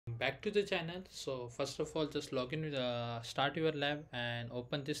back to the channel. So first of all, just log in with start your lab and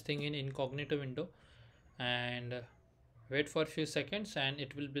open this thing in incognito window, and wait for a few seconds, and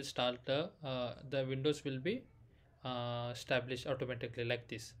it will be start the windows will be established automatically like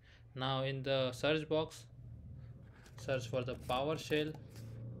this. Now in the search box, search for the PowerShell,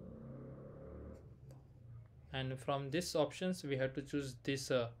 and from this options we have to choose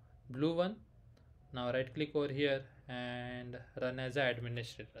this blue one. Now right click over here and run as an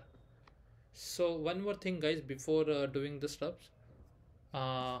administrator. So one more thing guys, before doing the steps,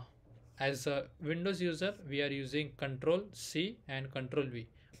 uh, as a Windows user we are using Control C and Control V,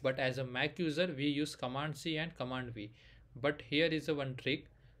 but as a Mac user we use Command C and Command V. But here is a one trick.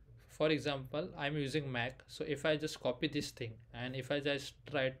 For example, I'm using Mac, so if I just copy this thing and if I just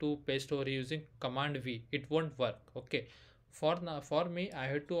try to paste over using Command V, it won't work. Okay, for now, for me I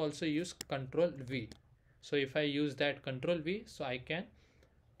have to also use Control V. So if I use that Control V, so I can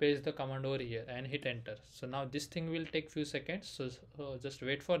paste the command over here and hit enter. So now this thing will take few seconds, so just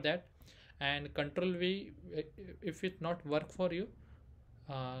wait for that. And Control V, if it not work for you,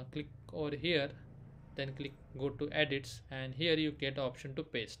 click over here, then click go to edits, and here you get the option to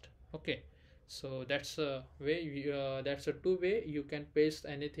paste. Okay, so that's a way that's a two way you can paste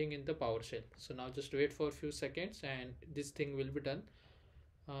anything in the PowerShell. So now just wait for a few seconds and this thing will be done,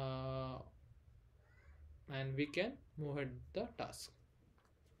 uh, and we can move ahead the task.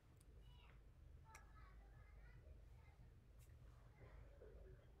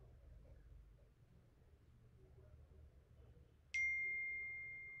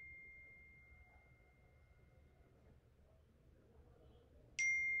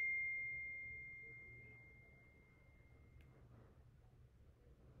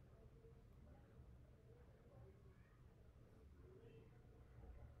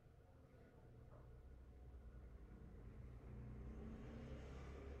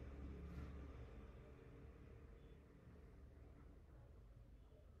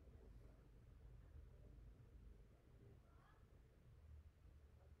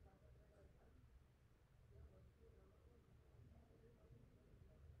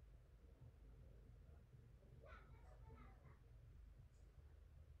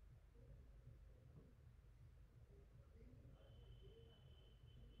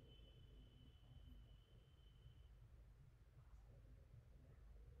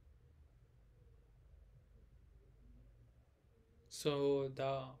 So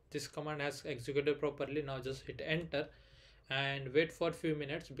the this command has executed properly. Now just hit enter and wait for few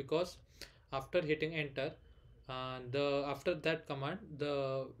minutes, because after hitting enter, the after that command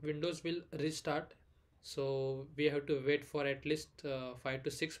the windows will restart. So we have to wait for at least 5 to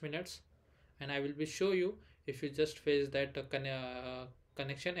 6 minutes, and I will be show you if you just face that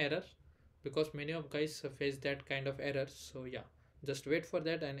connection error, because many of guys face that kind of error. So yeah, just wait for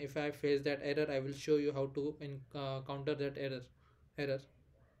that, and if I face that error I will show you how to counter that error.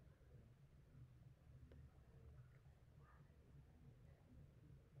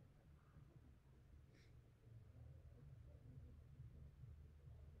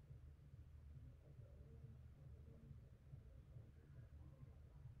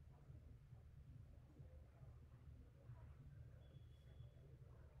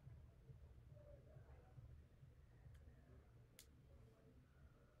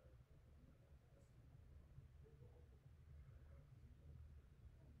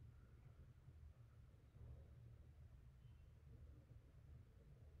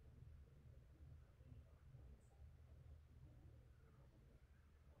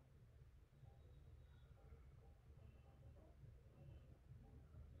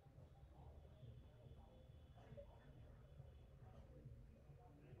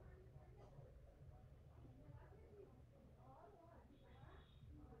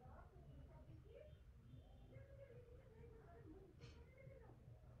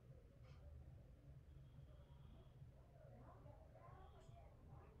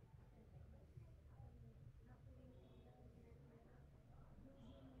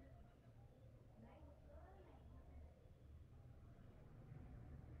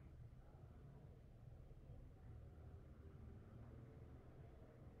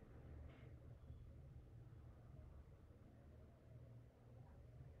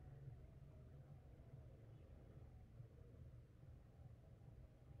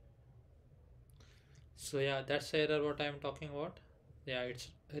 So yeah, that's the error what I'm talking about. Yeah, it's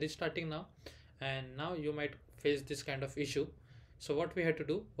restarting now, and now you might face this kind of issue. So what we have to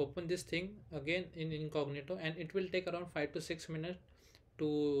do, open this thing again in incognito, and it will take around 5 to 6 minutes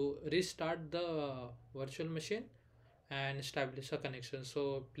to restart the virtual machine and establish a connection.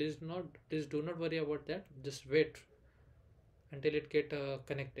 So please do not worry about that, just wait until it get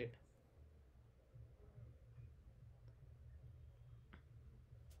connected.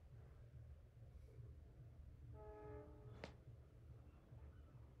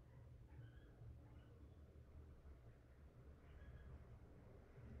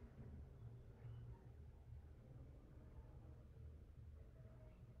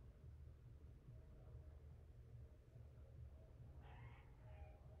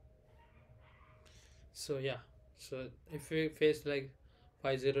 So yeah, so if we face like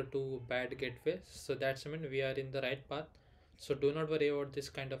 502 bad gateway, so that's mean we are in the right path. So do not worry about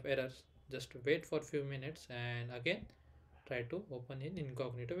this kind of errors. Just wait for few minutes and again try to open in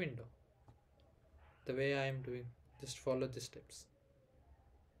incognito window the way I am doing. Just follow the steps.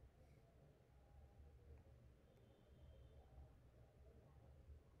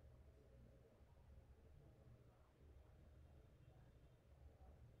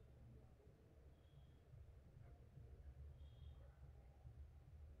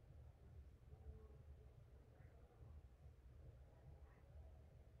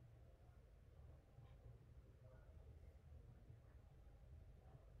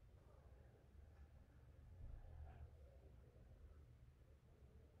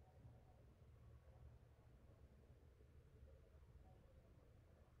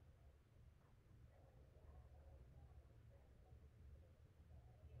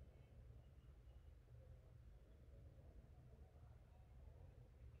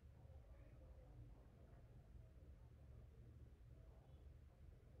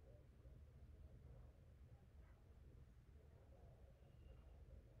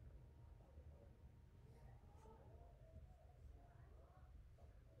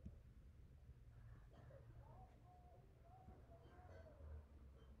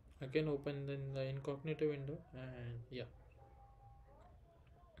 Again open in the incognito window and yeah.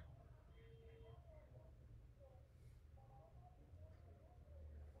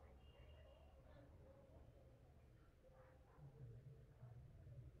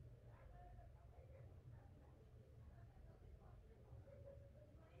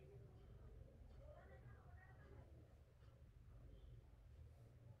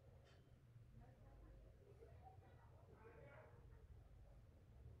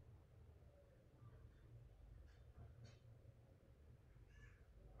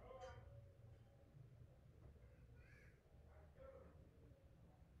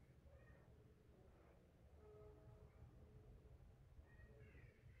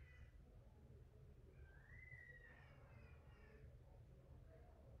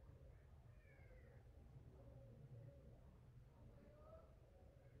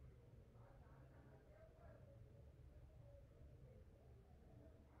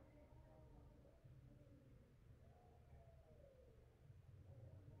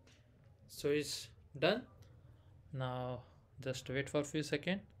 So it's done. Now just wait for a few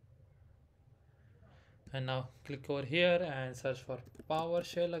seconds and now click over here and search for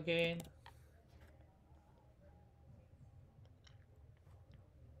PowerShell again.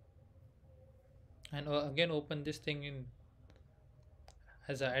 And again open this thing in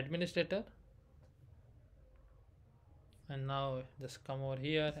as an administrator, and now just come over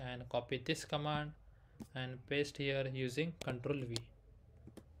here and copy this command and paste here using Control V.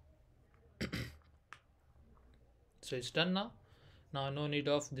 So it's done now. Now no need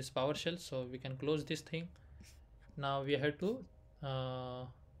of this PowerShell, so we can close this thing. Now we have to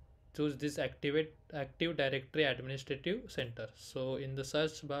choose this Active Directory Administrative Center. So in the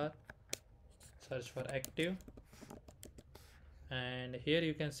search bar, search for Active, and here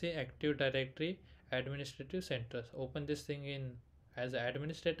you can see Active Directory Administrative Centers. Open this thing in as an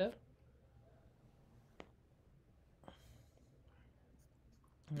administrator.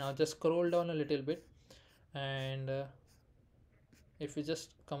 Now just scroll down a little bit, and if you just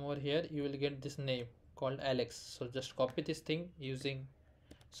come over here you will get this name called Alex. So just copy this thing using,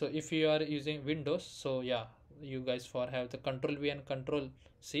 so if you are using Windows, so yeah, you guys for have the Control V and Control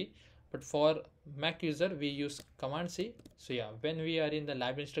C, but for Mac user we use Command C. So yeah, when we are in the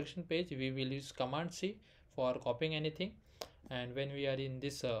lab instruction page we will use Command C for copying anything, and when we are in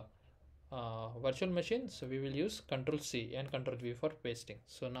this virtual machine, so we will use Control C and Control V for pasting.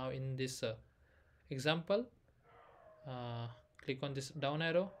 So now in this example, uh, click on this down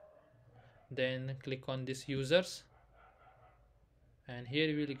arrow, then click on this users, and here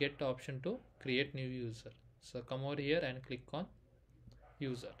you will get the option to create new user. So come over here and click on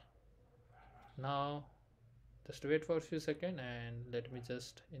user. Now just wait for a few seconds and let me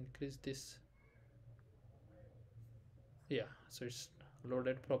just increase this. Yeah, so it's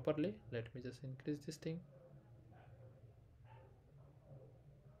loaded properly. Let me just increase this thing.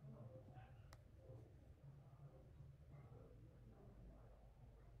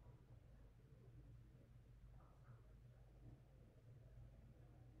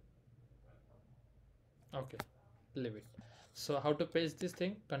 Okay, leave it. So how to paste this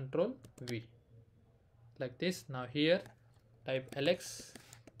thing? Control V, like this. Now here type Alex.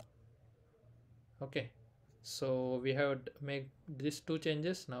 Okay, so we have make these two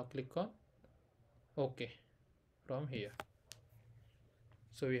changes. Now click on OK from here.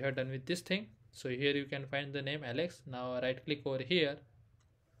 So we have done with this thing. So here you can find the name Alex. Now right click over here,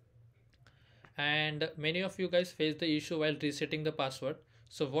 and many of you guys face the issue while resetting the password.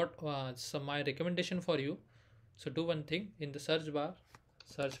 So what so my recommendation for you, so do one thing. In the search bar,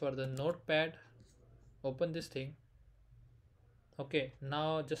 search for the notepad, open this thing. Okay,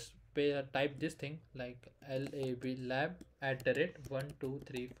 now just type this thing like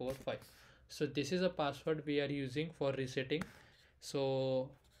lab@12345. So this is a password we are using for resetting.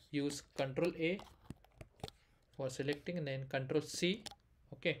 So use Control A for selecting and then Control C.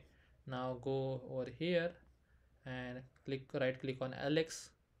 Okay, now go over here and right click on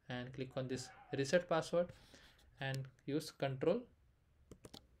Alex and click on this reset password and use Control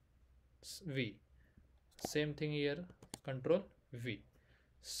V. Same thing here, Control V.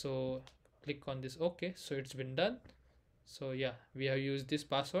 So click on this OK. So it's been done. So yeah, we have used this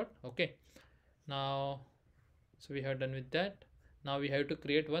password. Okay, now so we have done with that. Now we have to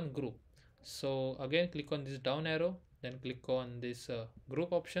create one group. So again click on this down arrow, then click on this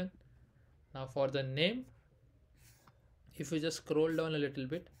group option. Now for the name, if you just scroll down a little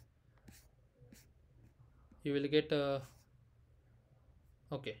bit, you will get a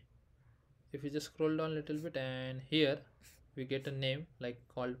okay. If you just scroll down a little bit, and here we get a name like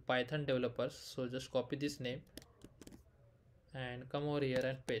called Python developers. So just copy this name and come over here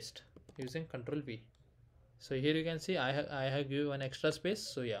and paste using Control V. So here you can see I have given one extra space.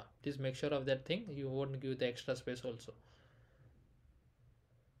 So yeah, please make sure of that thing. You won't give the extra space also.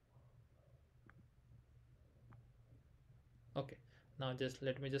 Okay, now just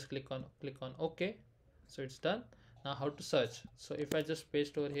let me just click on OK. So it's done. Now how to search? So if I just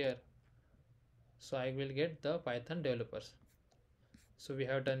paste over here, so I will get the Python developers. So we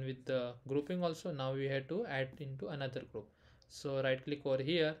have done with the grouping also. Now we have to add into another group. So right click over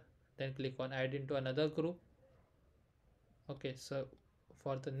here, then click on add into another group. Okay, so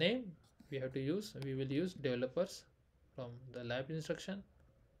for the name we will use developers from the lab instruction,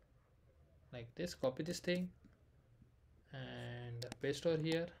 like this. Copy this thing and paste over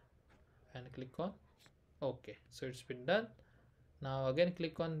here and click on OK. So it's been done. Now again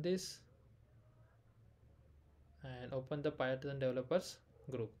click on this and open the Python developers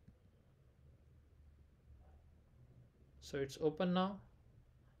group. So it's open now.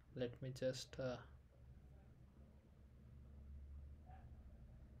 Let me just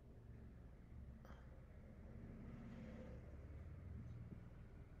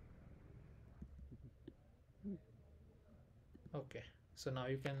okay, so now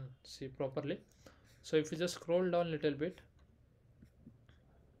you can see properly. So if you just scroll down a little bit,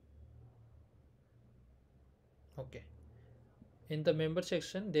 okay, in the member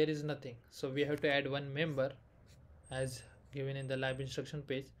section there is nothing. So we have to add one member as given in the lab instruction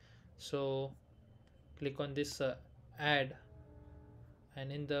page. So click on this add, and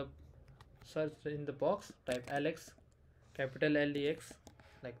in the search in the box type Alex, capital LEX,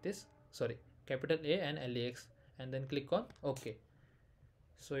 like this. Sorry, capital A and LEX, and then click on OK.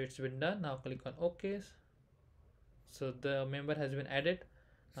 So it's been done. Now click on OK. So the member has been added.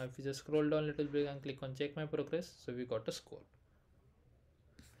 Now if you just scroll down a little bit and click on check my progress, so we got a score.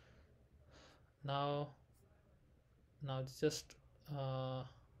 Now just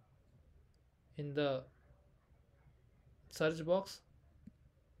in the search box,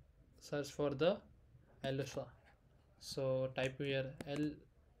 search for the LOSA. So type here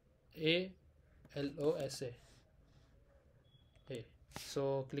LALOSA.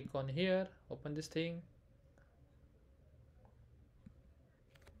 So click on here, open this thing.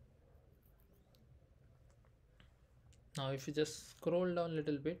 Now if you just scroll down a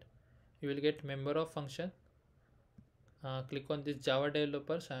little bit, you will get member of function. Click on this Java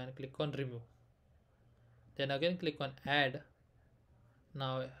developers and click on remove. Then again click on add.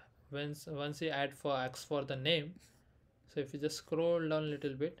 Now once you ask for the name, so if you just scroll down a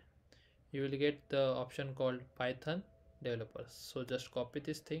little bit, you will get the option called Python developers. So just copy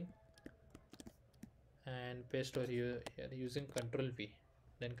this thing and paste over here using Control V.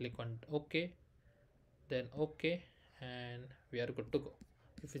 Then click on OK, then OK, and we are good to go.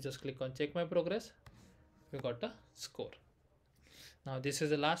 If you just click on check my progress, we got a score. Now this is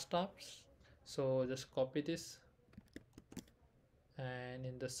the last steps. So just copy this and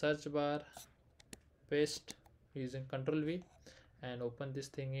in the search bar paste using Control V and open this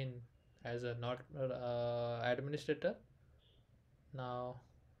thing in as a not administrator. Now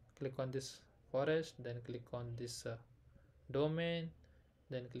click on this forest, then click on this domain,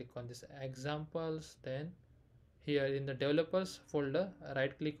 then click on this examples, then here in the developers folder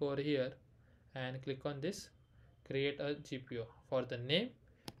right click over here and click on this create a GPO. For the name,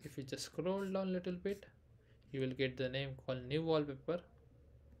 if you just scroll down a little bit, you will get the name called new wallpaper.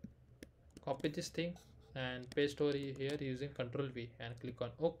 Copy this thing and paste over here using Ctrl V and click on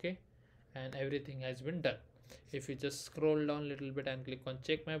OK, and everything has been done. If you just scroll down a little bit and click on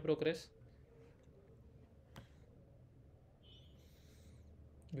check my progress,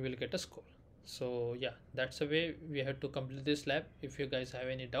 you will get a score. So yeah, that's the way we have to complete this lab. If you guys have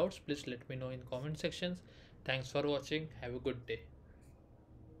any doubts, please let me know in comment sections. Thanks for watching. Have a good day.